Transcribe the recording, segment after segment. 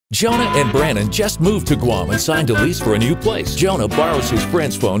Jonah and Brannon just moved to Guam and signed a lease for a new place. Jonah borrows his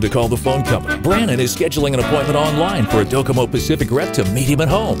friend's phone to call the phone company. Brannon is scheduling an appointment online for a DOCOMO Pacific rep to meet him at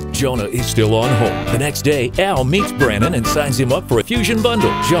home. Jonah is still on hold. The next day, Al meets Brannon and signs him up for a fusion bundle.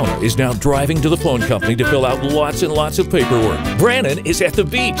 Jonah is now driving to the phone company to fill out lots and lots of paperwork. Brannon is at the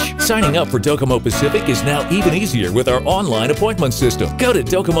beach. Signing up for DOCOMO Pacific is now even easier with our online appointment system. Go to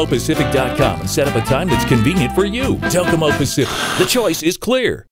DOCOMOPacific.com and set up a time that's convenient for you. DOCOMO Pacific. The choice is clear.